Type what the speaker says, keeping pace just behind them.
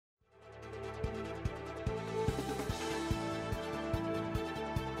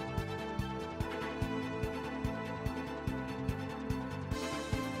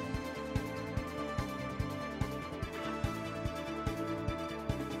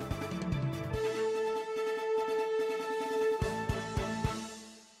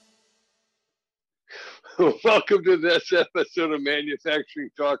Welcome to this episode of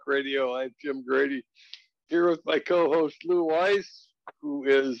Manufacturing Talk Radio. I'm Jim Grady, here with my co-host Lou Weiss, who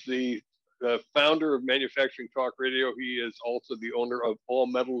is the founder of Manufacturing Talk Radio. He is also the owner of All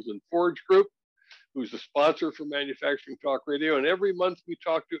Metals and Forge Group, who's the sponsor for Manufacturing Talk Radio. And every month we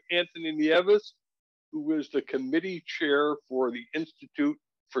talk to Anthony Nieves, who is the committee chair for the Institute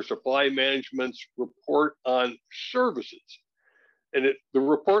for Supply Management's report on services. And the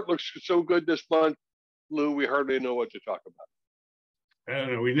report looks so good this month, Lou, we hardly know what to talk about. I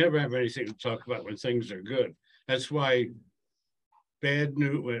don't know. We never have anything to talk about when things are good. That's why bad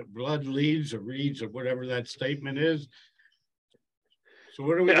news, blood leads or reads or whatever that statement is. So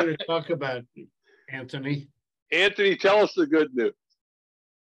what are we going to talk about, Anthony? Anthony, tell us the good news.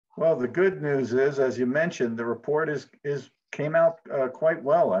 Well, the good news is, as you mentioned, the report came out quite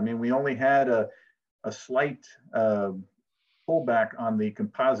well. I mean, we only had a slight pullback on the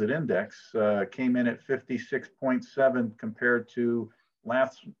composite index, came in at 56.7 compared to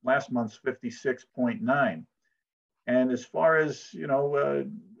last month's 56.9. And as far as,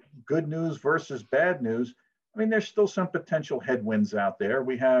 good news versus bad news, I mean, there's still some potential headwinds out there.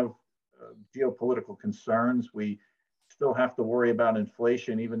 We have geopolitical concerns. We still have to worry about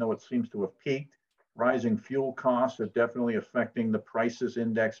inflation, even though it seems to have peaked. Rising fuel costs are definitely affecting the prices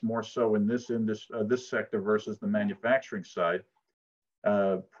index more so in this sector versus the manufacturing side.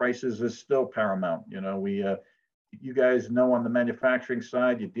 Prices is still paramount. You guys know on the manufacturing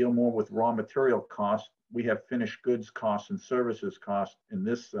side, you deal more with raw material costs. We have finished goods costs and services costs in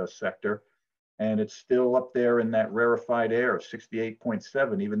this sector, and it's still up there in that rarefied air,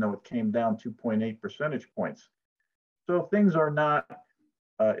 68.7, even though it came down 2.8 percentage points. So things are not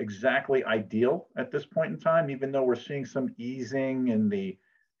exactly ideal at this point in time, even though we're seeing some easing in the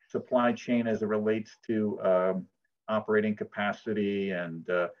supply chain as it relates to operating capacity, and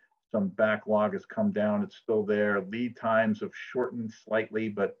some backlog has come down. It's still there. Lead times have shortened slightly,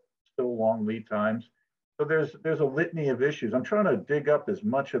 but still long lead times. So there's a litany of issues. I'm trying to dig up as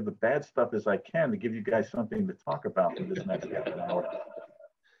much of the bad stuff as I can to give you guys something to talk about for this next half an hour.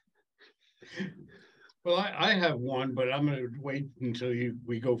 Well, I have one, but I'm going to wait until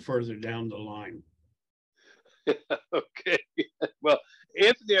we go further down the line. Okay. Well,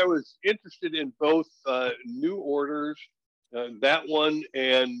 Anthony, I was interested in both new orders, that one,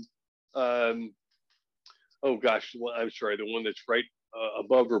 and I'm sorry, the one that's right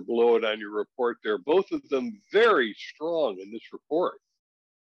above or below it on your report there. Both of them very strong in this report.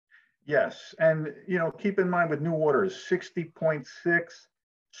 Yes, and keep in mind with new orders, 60.6.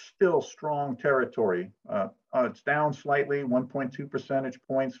 Still strong territory. It's down slightly, 1.2 percentage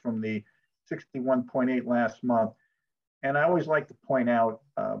points from the 61.8 last month. And I always like to point out,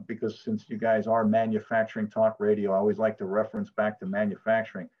 because since you guys are Manufacturing Talk Radio, I always like to reference back to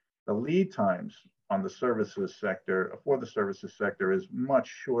manufacturing. The lead times on the services sector, for the services sector, is much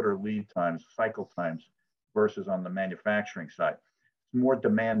shorter lead times, cycle times, versus on the manufacturing side. It's more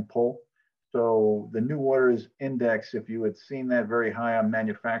demand pull. So the new orders index, if you had seen that very high on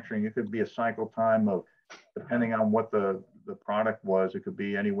manufacturing, it could be a cycle time of, depending on what the product was, it could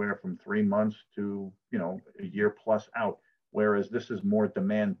be anywhere from 3 months to, a year plus out, whereas this is more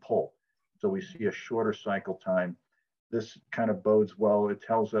demand pull. So we see a shorter cycle time. This kind of bodes well. It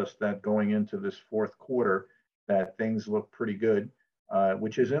tells us that going into this fourth quarter, that things look pretty good.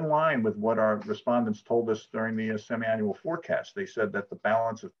 Which is in line with what our respondents told us during the semi-annual forecast. They said that the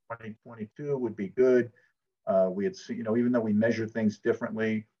balance of 2022 would be good. We had seen, even though we measure things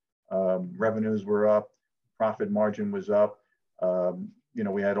differently, revenues were up, profit margin was up.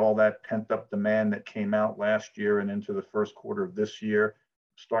 We had all that pent up demand that came out last year and into the first quarter of this year.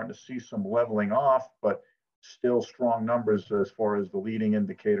 Starting to see some leveling off, but still strong numbers as far as the leading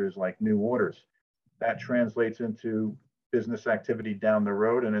indicators like new orders. That translates into business activity down the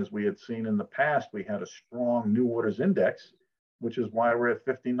road. And as we had seen in the past, we had a strong new orders index, which is why we're at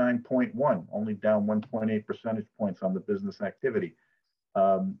 59.1, only down 1.8 percentage points on the business activity.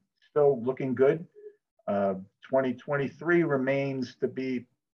 Still looking good. 2023 remains to be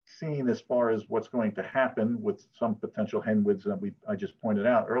seen as far as what's going to happen with some potential headwinds that I just pointed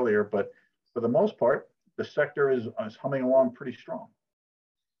out earlier. But for the most part, the sector is humming along pretty strong.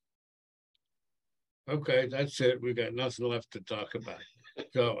 Okay, that's it. We got nothing left to talk about.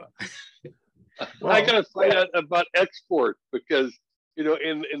 So, well, I got to find out about export because,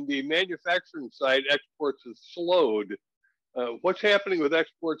 in the manufacturing side, exports has slowed. What's happening with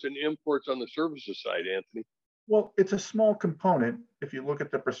exports and imports on the services side, Anthony? Well, it's a small component if you look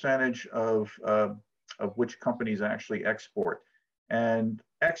at the percentage of which companies actually export. And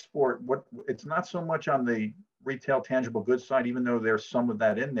export, it's not so much on the retail tangible goods side, even though there's some of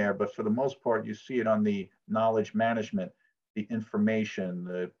that in there, but for the most part, you see it on the knowledge management, the information,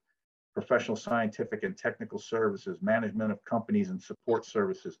 the professional scientific and technical services, management of companies and support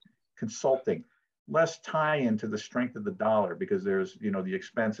services, consulting, less tie into the strength of the dollar because there's, the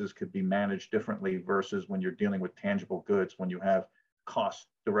expenses could be managed differently versus when you're dealing with tangible goods, when you have costs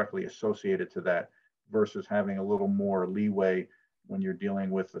directly associated to that versus having a little more leeway when you're dealing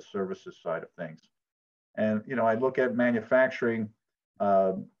with the services side of things. And, I look at manufacturing,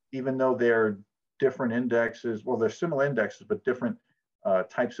 even though they're different indexes, well, they're similar indexes, but different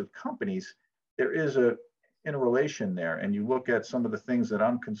types of companies, there is a interrelation there. And you look at some of the things that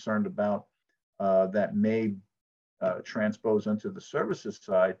I'm concerned about that may transpose into the services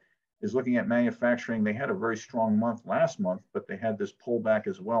side is looking at manufacturing. They had a very strong month last month, but they had this pullback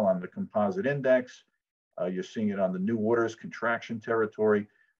as well on the composite index. You're seeing it on the new orders contraction territory.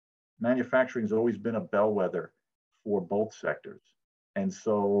 Manufacturing has always been a bellwether for both sectors. And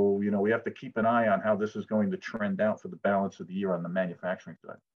so, we have to keep an eye on how this is going to trend out for the balance of the year on the manufacturing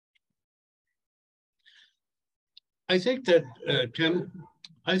side. I think that, Tim,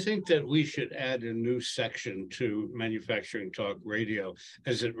 I think that we should add a new section to Manufacturing Talk Radio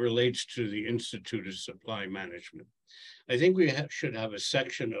as it relates to the Institute of Supply Management. I think we should have a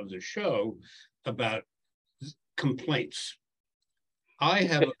section of the show about complaints. I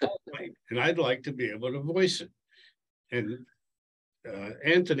have a complaint and I'd like to be able to voice it. And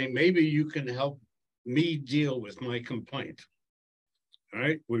Anthony, maybe you can help me deal with my complaint. All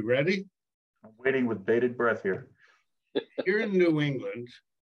right, we ready? I'm waiting with bated breath here. Here in New England,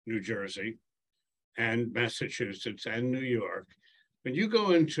 New Jersey, and Massachusetts, and New York, when you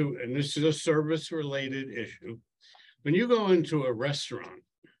go into, and this is a service-related issue, when you go into a restaurant,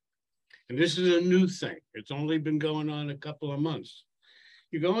 and this is a new thing, it's only been going on a couple of months.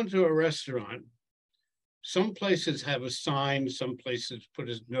 You go into a restaurant, some places have a sign, some places put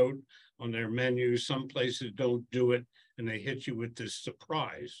a note on their menu, some places don't do it, and they hit you with this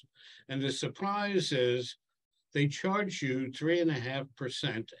surprise. And the surprise is they charge you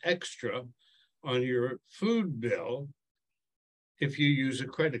 3.5% extra on your food bill if you use a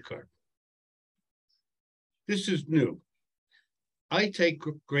credit card. This is new. I take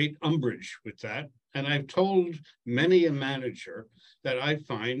great umbrage with that, and I've told many a manager that I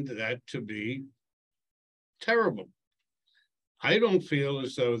find that to be terrible. I don't feel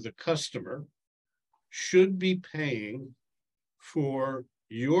as though the customer should be paying for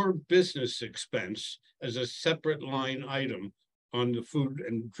your business expense as a separate line item on the food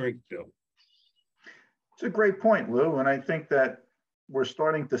and drink bill. It's a great point, Lou, and I think that we're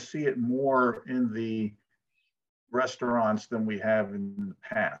starting to see it more in the restaurants than we have in the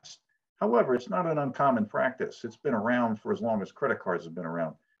past. However, it's not an uncommon practice. It's been around for as long as credit cards have been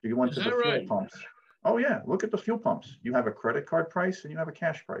around. You go into the fuel pumps. Oh yeah, look at the fuel pumps. You have a credit card price and you have a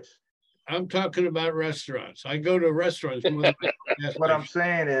cash price. I'm talking about restaurants. I go to restaurants. What I'm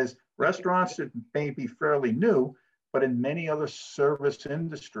saying is restaurants, it may be fairly new, but in many other service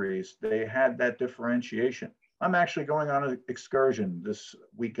industries, they had that differentiation. I'm actually going on an excursion this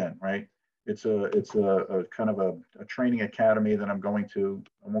weekend, right? It's a kind of a training academy that I'm going to.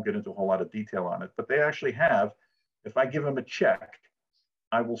 I won't get into a whole lot of detail on it, but they actually have, if I give them a check,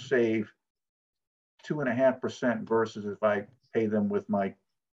 I will save 2.5% versus if I pay them with my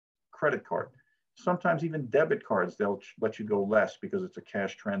credit card. Sometimes even debit cards, they'll let you go less because it's a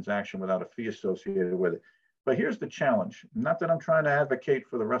cash transaction without a fee associated with it. But here's the challenge. Not that I'm trying to advocate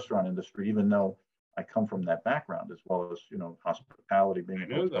for the restaurant industry, even though I come from that background, as well as, hospitality, being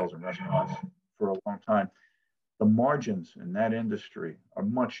in hotels and restaurants for a long time. The margins in that industry are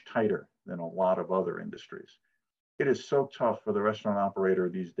much tighter than a lot of other industries. It is so tough for the restaurant operator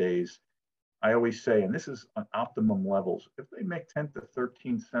these days. I always say, and this is on optimum levels, if they make 10 to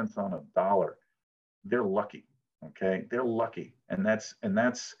 13 cents on a dollar, they're lucky, okay? They're lucky. And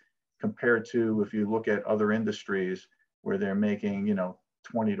that's compared to if you look at other industries where they're making,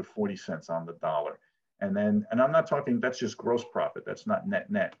 20 to 40 cents on the dollar. And I'm not talking, that's just gross profit. That's not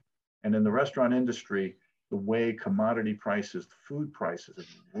net. And in the restaurant industry, the way commodity prices, food prices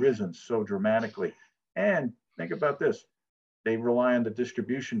have risen so dramatically. And think about this. They rely on the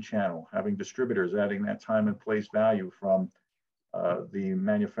distribution channel, having distributors, adding that time and place value from the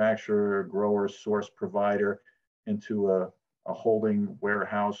manufacturer, grower, source provider into a holding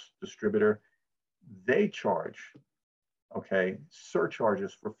warehouse distributor. They charge,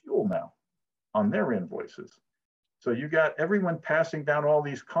 surcharges for fuel now on their invoices. So you got everyone passing down all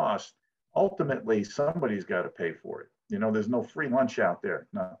these costs. Ultimately, somebody's got to pay for it. There's no free lunch out there,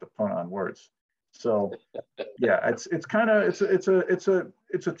 not to pun on words. So yeah, it's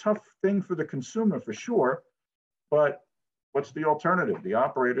a tough thing for the consumer for sure. But what's the alternative? The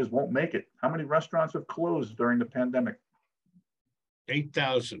operators won't make it. How many restaurants have closed during the pandemic?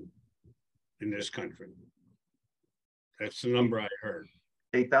 8,000 in this country. That's the number I heard.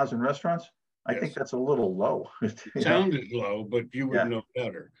 8,000 restaurants? I think Yes. that's a little low. It sounded low, but you would Yeah. know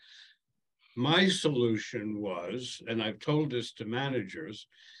better. My solution was, and I've told this to managers,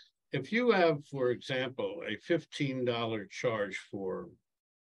 if you have, for example, a $15 charge for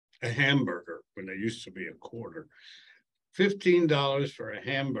a hamburger, when they used to be a quarter, $15 for a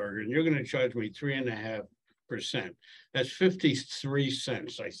hamburger, and you're going to charge me 3.5%. That's 53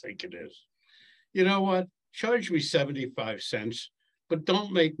 cents, I think it is. You know what? Charge me 75 cents, but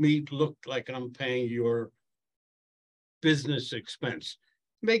don't make me look like I'm paying your business expense.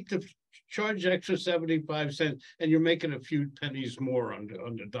 Make the charge extra 75 cents, and you're making a few pennies more on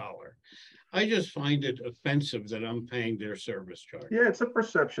the dollar. I just find it offensive that I'm paying their service charge. Yeah, it's a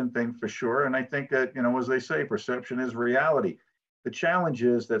perception thing for sure. And I think that, you know, as they say, perception is reality. The challenge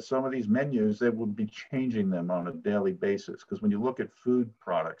is that some of these menus, they will be changing them on a daily basis. Because when you look at food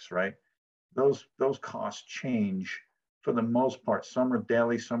products, right, those costs change for the most part. Some are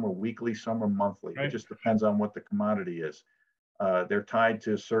daily, some are weekly, some are monthly. Right. It just depends on what the commodity is. They're tied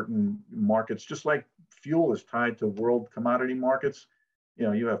to certain markets, just like fuel is tied to world commodity markets. You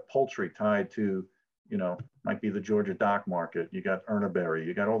know, you have poultry tied to, you know, might be the Georgia dock market. You got Erneberry.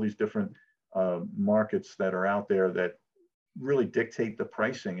 You got all these different markets that are out there that really dictate the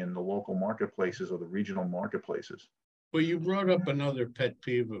pricing in the local marketplaces or the regional marketplaces. Well, you brought up another pet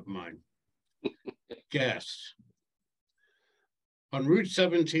peeve of mine. Gas. On Route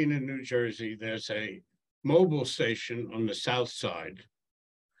 17 in New Jersey, there's a mobile station on the south side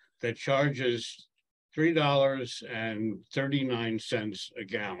that charges $3.39 a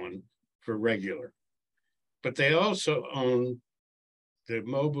gallon for regular. But they also own the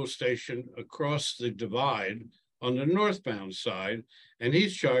mobile station across the divide on the northbound side, and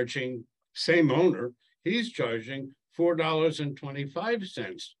he's charging, same owner, he's charging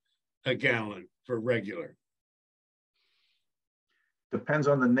 $4.25 a gallon for regular. Depends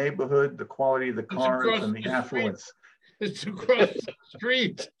on the neighborhood, the quality of the cars, and the affluence. It's across the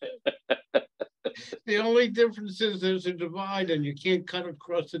street. The only difference is there's a divide and you can't cut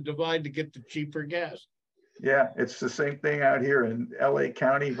across the divide to get the cheaper gas. Yeah, it's the same thing out here in LA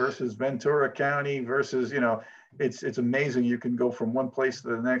County versus Ventura County versus, you know, it's amazing. You can go from one place to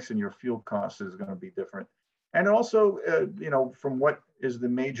the next and your fuel cost is going to be different. And also, you know, from what is the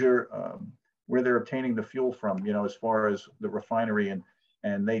major, where they're obtaining the fuel from, you know, as far as the refinery,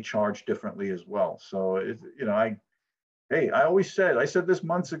 and they charge differently as well. So, you know, I said this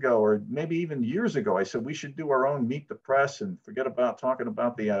months ago, or maybe even years ago, I said we should do our own Meet the Press and forget about talking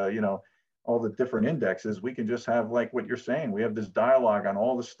about the, you know, all the different indexes. We can just have, like what you're saying, we have this dialogue on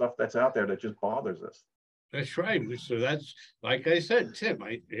all the stuff that's out there that just bothers us. That's right. So that's, like I said, Tim,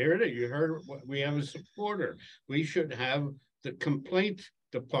 I heard it. You heard what we have a supporter. We should have the complaint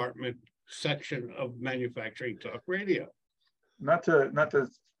department section of Manufacturing Talk Radio. Not to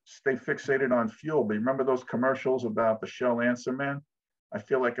stay fixated on fuel, but remember those commercials about the Shell Answer Man? I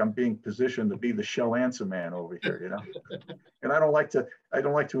feel like I'm being positioned to be the Shell Answer Man over here, you know? And I don't like to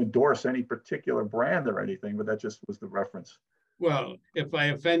endorse any particular brand or anything, but that just was the reference. Well, if I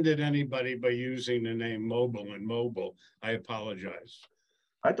offended anybody by using the name Mobile, I apologize.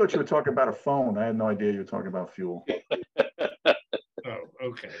 I thought you were talking about a phone. I had no idea you were talking about fuel. Oh,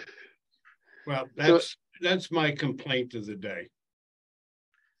 okay. Well, that's my complaint of the day.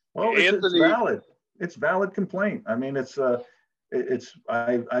 Well, it's valid. It's valid complaint. I mean,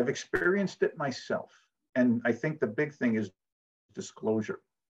 I've experienced it myself. And I think the big thing is disclosure.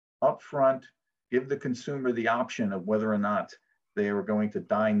 Upfront, give the consumer the option of whether or not they are going to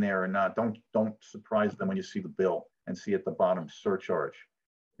dine there or not. Don't surprise them when you see the bill and see at the bottom surcharge.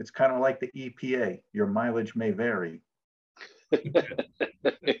 It's kind of like the EPA. Your mileage may vary.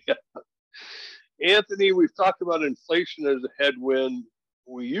 Anthony, we've talked about inflation as a headwind.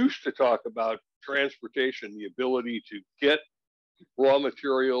 We used to talk about transportation, the ability to get raw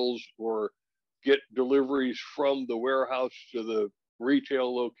materials or get deliveries from the warehouse to the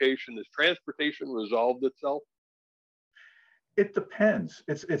retail location. Has transportation resolved itself? It depends.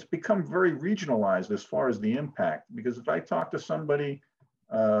 It's become very regionalized as far as the impact, because if I talk to somebody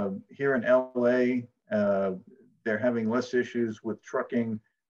here in LA, they're having less issues with trucking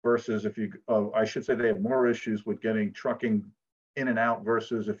versus I should say they have more issues with getting trucking in and out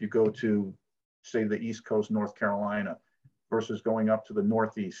versus if you go to, say, the East Coast, North Carolina, versus going up to the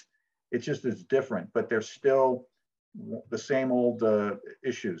Northeast. It just is different, but there's still the same old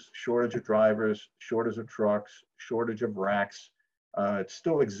issues: shortage of drivers, shortage of trucks, shortage of racks. It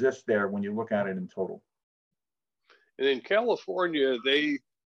still exists there when you look at it in total. And in California, they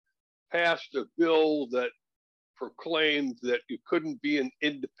passed a bill that proclaimed that you couldn't be an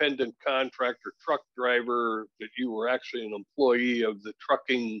independent contractor truck driver, that you were actually an employee of the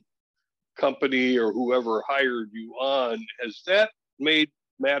trucking company or whoever hired you on. Has that made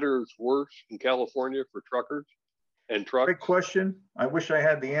matters worse in California for truckers and trucks? Great question. I wish I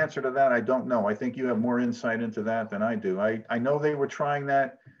had the answer to that. I don't know. I think you have more insight into that than I do. I know they were trying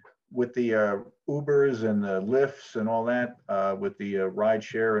that with the Ubers and the Lyfts and all that, with the ride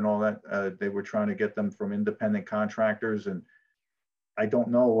share and all that. They were trying to get them from independent contractors. And I don't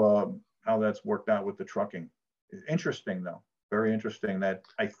know how that's worked out with the trucking. Interesting, though. Very interesting. That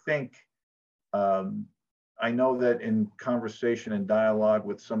I think, I know that in conversation and dialogue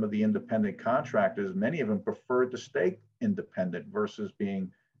with some of the independent contractors, many of them preferred to stay independent versus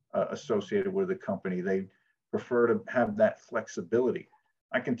being associated with a company. They prefer to have that flexibility.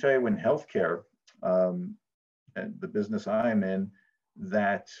 I can tell you in healthcare, and the business I'm in,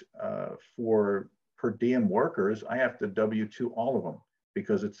 that for per diem workers, I have to W-2 all of them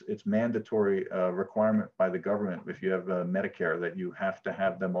because it's mandatory requirement by the government if you have Medicare that you have to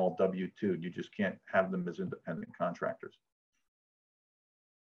have them all W-2'd. You just can't have them as independent contractors.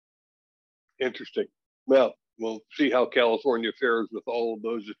 Interesting. Well, we'll see how California fares with all of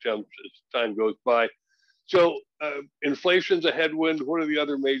those attempts as time goes by. So inflation's a headwind. What are the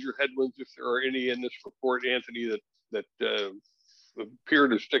other major headwinds, if there are any, in this report, Anthony, that appear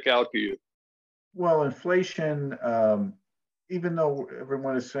to stick out to you? Well, inflation, even though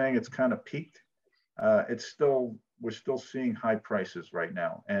everyone is saying it's kind of peaked, we're still seeing high prices right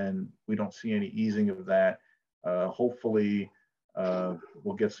now, and we don't see any easing of that. Hopefully,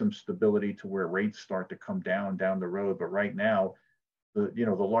 we'll get some stability to where rates start to come down the road. But right now, the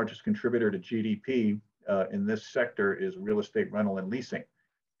largest contributor to GDP in this sector is real estate rental and leasing.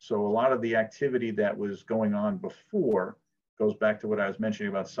 So a lot of the activity that was going on before goes back to what I was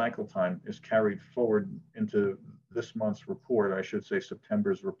mentioning about cycle time, is carried forward into this month's report, I should say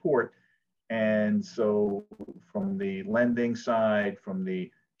September's report. And so from the lending side, from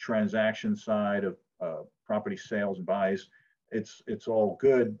the transaction side of property sales and buys, it's all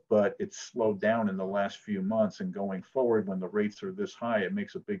good, but it's slowed down in the last few months. And going forward, when the rates are this high, it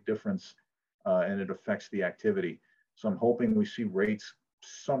makes a big difference and it affects the activity. So I'm hoping we see rates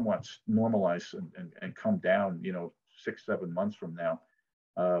somewhat normalize and come down, 6-7 months from now,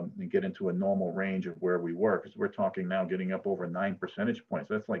 and get into a normal range of where we were, because we're talking now getting up over 9 percentage points.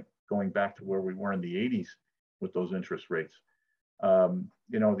 That's like going back to where we were in the 80s with those interest rates.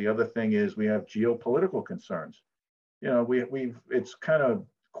 The other thing is we have geopolitical concerns. It's kind of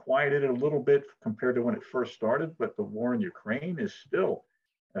quieted a little bit compared to when it first started, but the war in Ukraine is still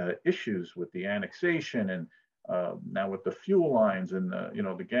issues with the annexation and now with the fuel lines and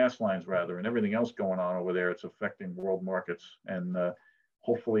the gas lines rather, and everything else going on over there. It's affecting world markets, and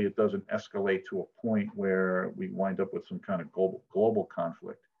hopefully it doesn't escalate to a point where we wind up with some kind of global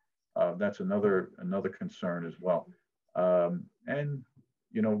conflict. That's another concern as well. And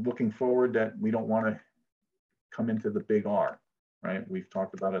looking forward, that we don't want to come into the big R, right? We've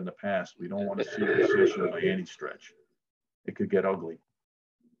talked about it in the past. We don't want to see a recession by any stretch. It could get ugly.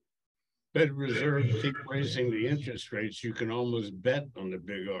 Fed Reserve keep raising the interest rates. You can almost bet on the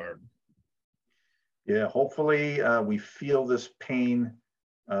big R. Yeah, hopefully we feel this pain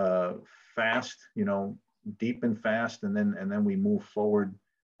fast, deep and fast, and then we move forward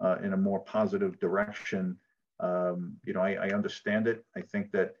in a more positive direction. I understand it. I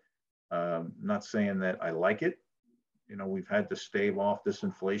think that I'm not saying that I like it. We've had to stave off this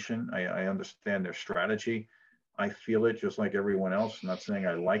inflation. I understand their strategy. I feel it just like everyone else. I'm not saying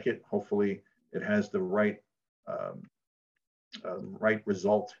I like it. Hopefully it has the right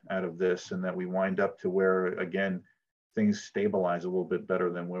result out of this, and that we wind up to where, again, things stabilize a little bit better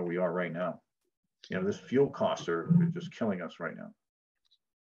than where we are right now. This fuel costs are just killing us right now.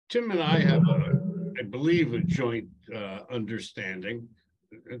 Tim and I have, I believe, a joint understanding.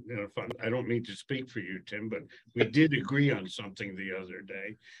 I don't mean to speak for you, Tim, but we did agree on something the other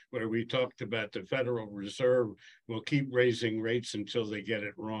day where we talked about the Federal Reserve will keep raising rates until they get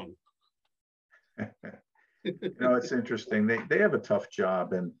it wrong. It's interesting. They have a tough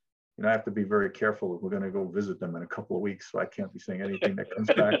job, and I have to be very careful. We're going to go visit them in a couple of weeks, so I can't be saying anything that comes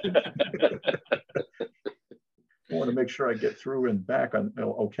back. I want to make sure I get through and back on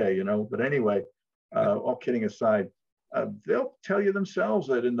okay, But anyway, all kidding aside, they'll tell you themselves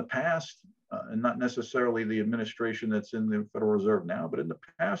that in the past, and not necessarily the administration that's in the Federal Reserve now, but in the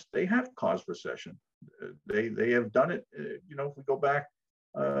past, they have caused recession. They have done it. If we go back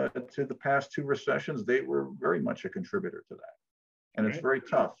to the past 2 recessions, they were very much a contributor to that. And It's very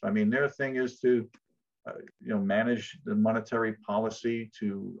tough. I mean, their thing is to manage the monetary policy,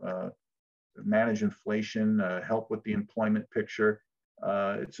 to manage inflation, help with the employment picture.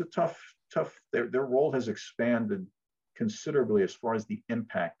 It's a tough. Their role has expanded considerably as far as the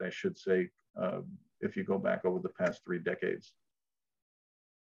impact, I should say, if you go back over the past 3 decades.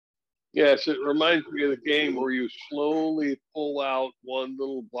 Yes, it reminds me of the game where you slowly pull out one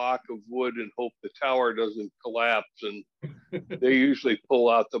little block of wood and hope the tower doesn't collapse. And they usually pull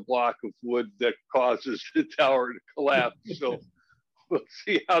out the block of wood that causes the tower to collapse. So we'll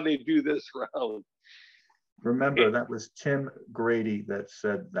see how they do this round. Remember, that was Tim Grady that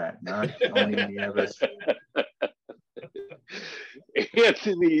said that, not Tony Nieves.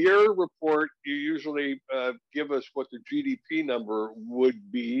 Anthony, your report, you usually give us what the GDP number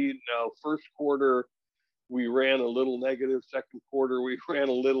would be. Now, first quarter, we ran a little negative. Second quarter, we ran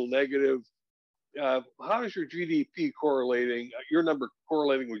a little negative. How is your GDP correlating, your number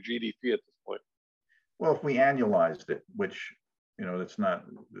correlating with GDP at this point? Well, if we annualized it, which, that's not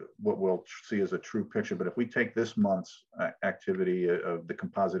what we'll see as a true picture, but if we take this month's activity of the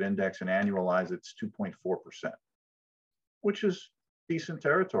composite index and annualize it, it's 2.4%, which is decent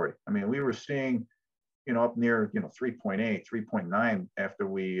territory. I mean, we were seeing, up near, 3.8, 3.9 after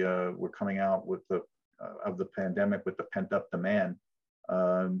we were coming out with of the pandemic with the pent up demand.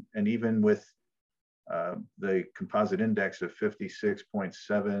 And even with the composite index of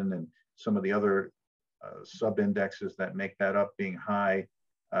 56.7 and some of the other sub-indexes that make that up being high,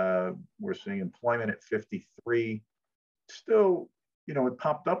 we're seeing employment at 53. Still, it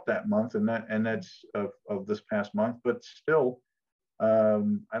popped up that month, and that's of this past month, but still,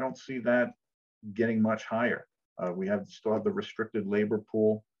 I don't see that getting much higher. We still have the restricted labor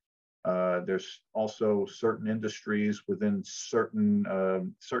pool. There's also certain industries within certain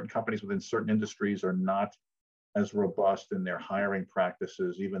companies within certain industries are not as robust in their hiring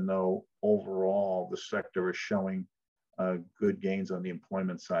practices, even though overall the sector is showing good gains on the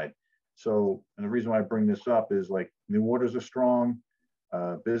employment side. So, and the reason why I bring this up is like new orders are strong,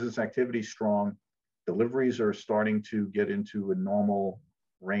 business activity is strong, deliveries are starting to get into a normal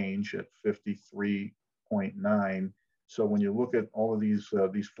range at 53.9. So when you look at all of these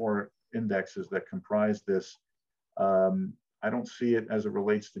 4 indexes that comprise this, I don't see it as it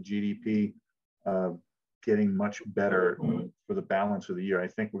relates to GDP getting much better for the balance of the year. I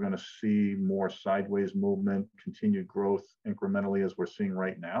think we're going to see more sideways movement, continued growth incrementally as we're seeing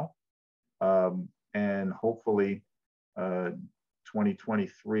right now. And hopefully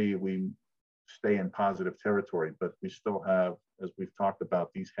 2023, we stay in positive territory, but we still have, as we've talked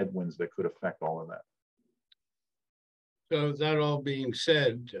about, these headwinds that could affect all of that. So that all being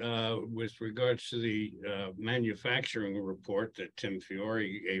said, with regards to the manufacturing report that Tim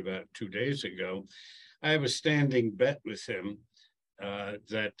Fiore gave out 2 days ago, I have a standing bet with him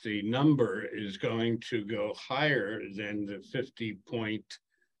that the number is going to go higher than the 50.6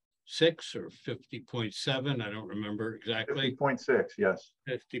 or 50.7. I don't remember exactly. 50.6, yes.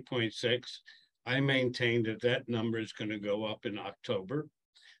 50.6. I maintain that number is going to go up in October.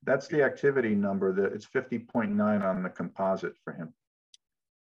 That's the activity number. That it's 50.9 on the composite for him.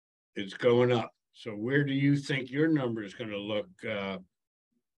 It's going up. So where do you think your number is going to look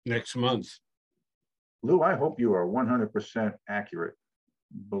next month? Lou, I hope you are 100% accurate.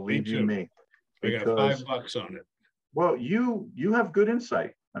 Believe you me. I got $5 on it. Well, you have good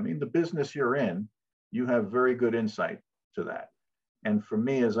insight. I mean, the business you're in, you have very good insight to that. And for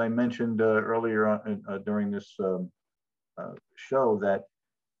me, as I mentioned earlier during this show, that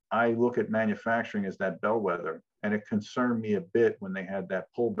I look at manufacturing as that bellwether, and it concerned me a bit when they had that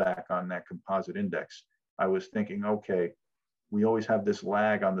pullback on that composite index. I was thinking, okay, we always have this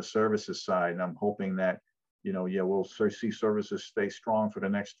lag on the services side, and I'm hoping that, we'll see services stay strong for the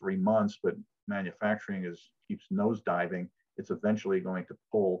next 3 months, but manufacturing keeps nosediving. It's eventually going to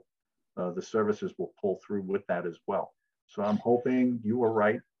pull, the services will pull through with that as well. So I'm hoping you were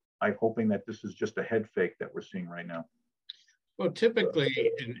right. I'm hoping that this is just a head fake that we're seeing right now. Well,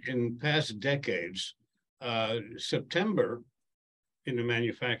 typically in past decades, September in the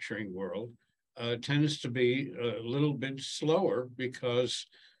manufacturing world tends to be a little bit slower because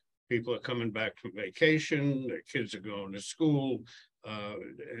people are coming back from vacation, their kids are going to school,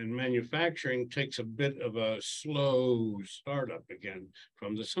 and manufacturing takes a bit of a slow startup again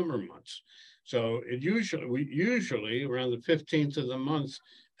from the summer months. So we usually around the 15th of the month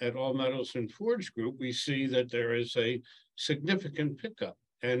at All Metals and Forge Group, we see that there is a significant pickup.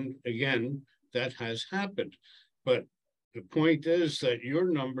 And again, that has happened. But the point is that your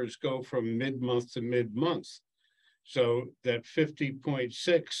numbers go from mid-month to mid-month. So that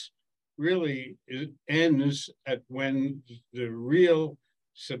 50.6 really ends at when the real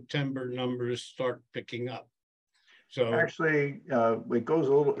September numbers start picking up. So Actually, it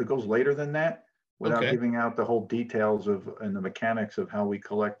goes later than that without Okay. giving out the whole details and the mechanics of how we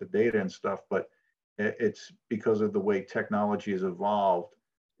collect the data and stuff, but it's because of the way technology has evolved.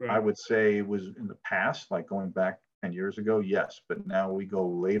 I right. would say it was in the past, like going back 10 years ago, yes, but now we go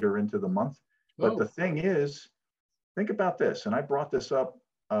later into the month. But the Oh, thing is, think about this, and I brought this up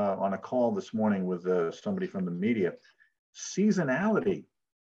on a call this morning with somebody from the media. Seasonality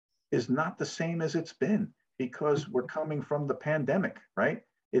is not the same as it's been because we're coming from the pandemic, right?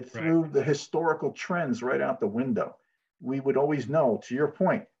 It right. threw the historical trends right out the window. We would always know, to your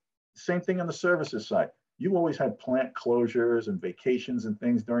point, same thing on the services side. You always had plant closures and vacations and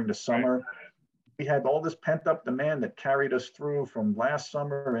things during the summer. We had all this pent up demand that carried us through from last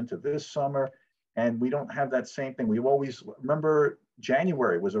summer into this summer. And we don't have that same thing. We always remember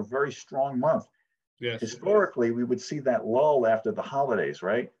January was a very strong month. Yes. Historically, we would see that lull after the holidays,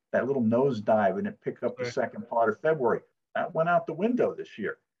 right? That little nosedive and it picked up the Right. second part of February. That went out the window this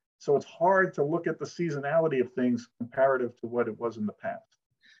year. So it's hard to look at the seasonality of things comparative to what it was in the past.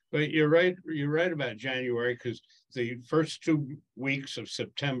 But you're right. You're right about January because the first 2 weeks of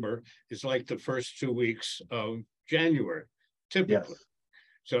September is like the first 2 weeks of January, typically. Yes.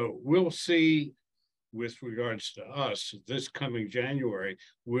 So we'll see with regards to us this coming January,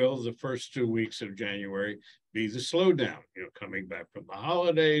 will the first 2 weeks of January be the slowdown, coming back from the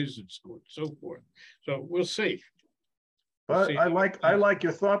holidays and so forth. So we'll see. But See. I like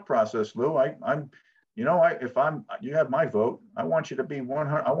your thought process, Lou. If you have my vote, I want you to be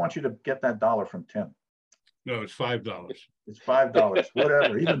 100. I want you to get that dollar from Tim. No, it's $5. It's $5,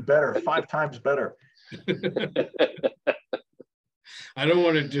 whatever, even better, 5 times better. I don't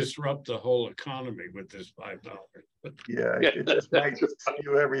want to disrupt the whole economy with this $5. Yeah, it just might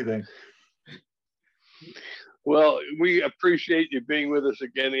skew everything. Well, we appreciate you being with us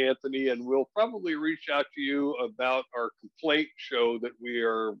again, Anthony, and we'll probably reach out to you about our complaint show that we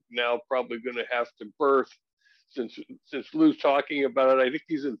are now probably going to have to birth. Since Lou's talking about it, I think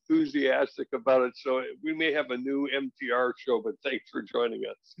he's enthusiastic about it. So we may have a new MTR show, but thanks for joining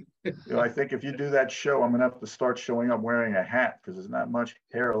us. I think if you do that show, I'm going to have to start showing up wearing a hat because there's not much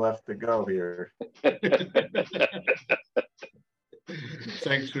hair left to go here.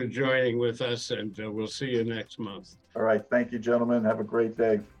 Thanks for joining with us, and we'll see you next month. All right. Thank you, gentlemen. Have a great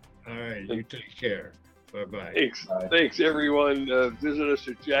day. All right. You take care. Bye-bye. Thanks. Bye. Thanks, everyone. Visit us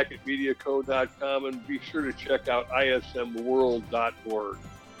at jacketmediaco.com and be sure to check out ismworld.org.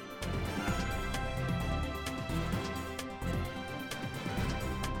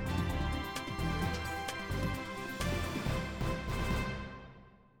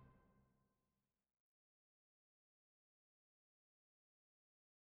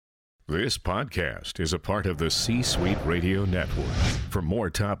 This podcast is a part of the C-Suite Radio Network. For more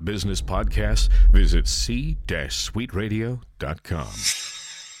top business podcasts, visit c-suiteradio.com.